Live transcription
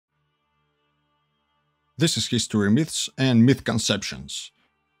This is History Myths and Myth Conceptions,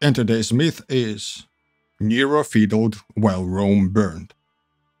 and today's myth is Nero fiddled while Rome burned.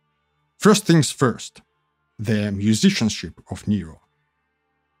 First things first, the musicianship of Nero.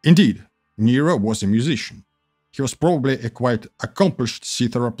 Indeed, Nero was a musician. He was probably a quite accomplished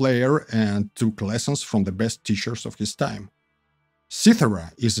cithara player and took lessons from the best teachers of his time.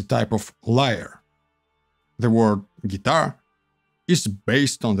 Cithara is a type of lyre. The word guitar is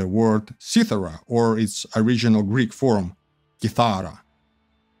based on the word cithara or its original Greek form, kithara.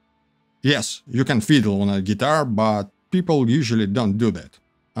 Yes, you can fiddle on a guitar, but people usually don't do that,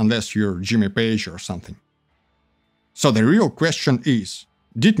 unless you're Jimmy Page or something. So the real question is,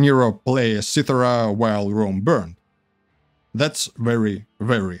 did Nero play a cithara while Rome burned? That's very,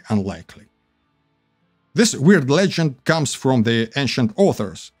 very unlikely. This weird legend comes from the ancient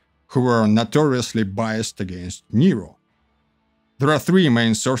authors, who were notoriously biased against Nero. There are three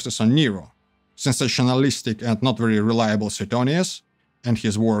main sources on Nero: sensationalistic and not very reliable Suetonius and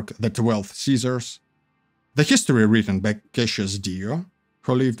his work The 12 Ceasars, the history written by Cassius Dio,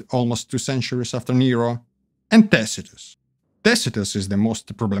 who lived almost 2 centuries after Nero, and Tacitus. Tacitus is the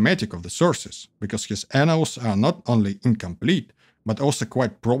most problematic of the sources, because his annals are not only incomplete, but also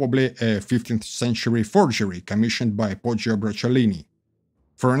quite probably a 15th century forgery commissioned by Poggio Bracciolini.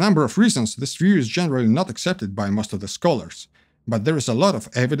 For a number of reasons, this view is generally not accepted by most of the scholars, but there is a lot of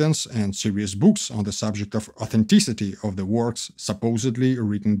evidence and serious books on the subject of authenticity of the works supposedly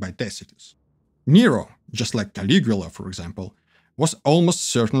written by Tacitus. Nero, just like Caligula, for example, was almost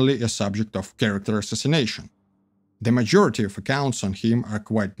certainly a subject of character assassination. The majority of accounts on him are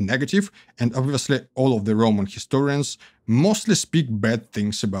quite negative, and obviously all of the Roman historians mostly speak bad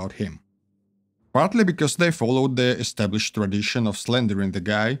things about him. Partly because they followed the established tradition of slandering the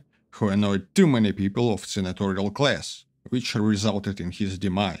guy who annoyed too many people of senatorial class, which resulted in his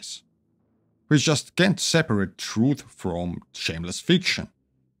demise. We just can't separate truth from shameless fiction,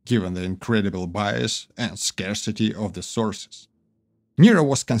 given the incredible bias and scarcity of the sources. Nero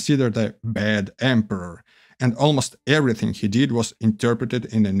was considered a bad emperor, and almost everything he did was interpreted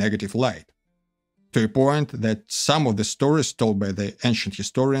in a negative light, to a point that some of the stories told by the ancient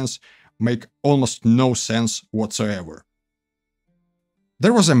historians make almost no sense whatsoever.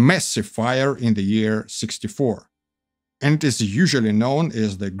 There was a massive fire in the year 64, and it is usually known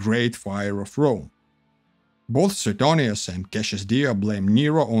as the Great Fire of Rome. Both Suetonius and Cassius Dio blame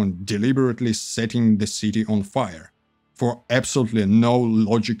Nero on deliberately setting the city on fire, for absolutely no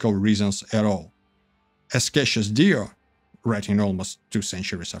logical reasons at all. As Cassius Dio, writing almost 2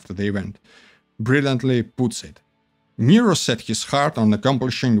 centuries after the event, brilliantly puts it, Nero set his heart on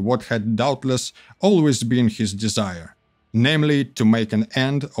accomplishing what had doubtless always been his desire, namely to make an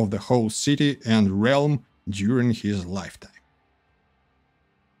end of the whole city and realm during his lifetime.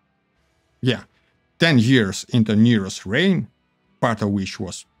 Yeah, 10 years into Nero's reign, part of which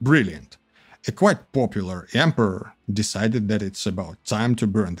was brilliant, a quite popular emperor decided that it's about time to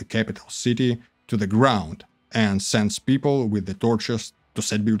burn the capital city to the ground and sends people with the torches to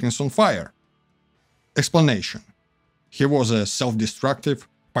set buildings on fire. Explanation: he was a self-destructive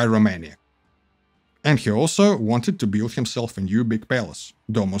pyromaniac. And he also wanted to build himself a new big palace,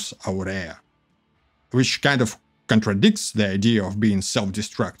 Domus Aurea, which kind of contradicts the idea of being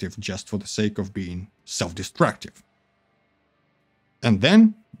self-destructive just for the sake of being self-destructive. And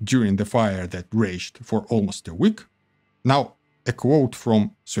then, during the fire that raged for almost a week, now a quote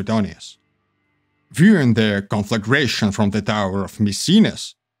from Suetonius: "Viewing the conflagration from the tower of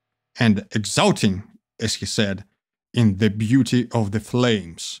Messines, and exulting, as he said, in the beauty of the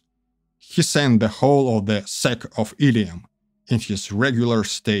flames, he sent the whole of the sack of Ilium in his regular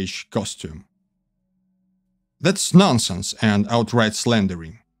stage costume." That's nonsense and outright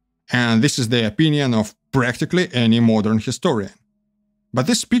slandering, and this is the opinion of practically any modern historian. But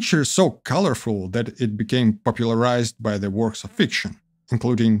this picture is so colorful that it became popularized by the works of fiction,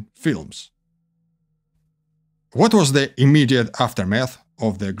 including films. What was the immediate aftermath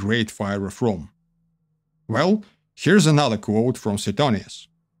of the Great Fire of Rome? Well, here's another quote from Suetonius.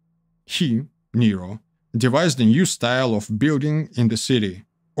 He, Nero, devised a new style of building in the city,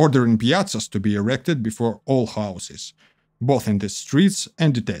 ordering piazzas to be erected before all houses, both in the streets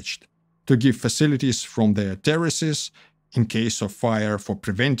and detached, to give facilities from the terraces in case of fire for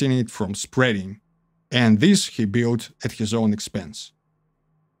preventing it from spreading, and this he built at his own expense.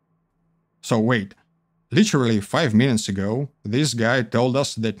 So wait, literally 5 minutes ago, this guy told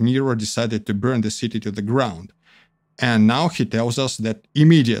us that Nero decided to burn the city to the ground, and now he tells us that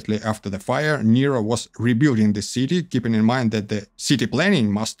immediately after the fire, Nero was rebuilding the city, keeping in mind that the city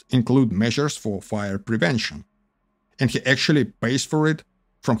planning must include measures for fire prevention, and he actually pays for it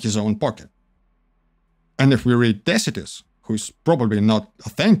from his own pocket. And if we read Tacitus, who is probably not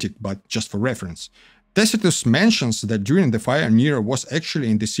authentic but just for reference, Tacitus mentions that during the fire Nero was actually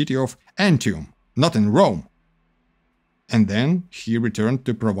in the city of Antium, not in Rome. And then he returned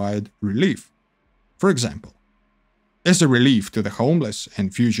to provide relief. For example, as a relief to the homeless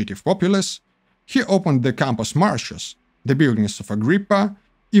and fugitive populace, he opened the Campus Martius, the buildings of Agrippa,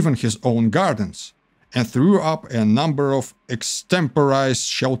 even his own gardens, and threw up a number of extemporized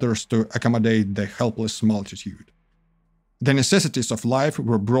shelters to accommodate the helpless multitude. The necessities of life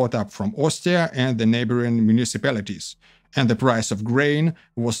were brought up from Ostia and the neighboring municipalities, and the price of grain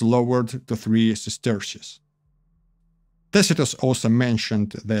was lowered to 3 sesterces. Tacitus also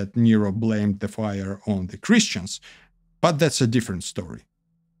mentioned that Nero blamed the fire on the Christians, but that's a different story.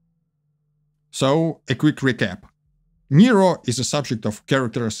 So, a quick recap. Nero is a subject of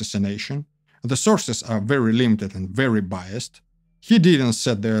character assassination. The sources are very limited and very biased. He didn't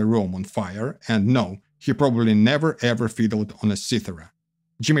set the Rome on fire, and no, he probably never ever fiddled on a cithara.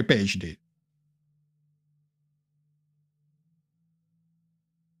 Jimmy Page did.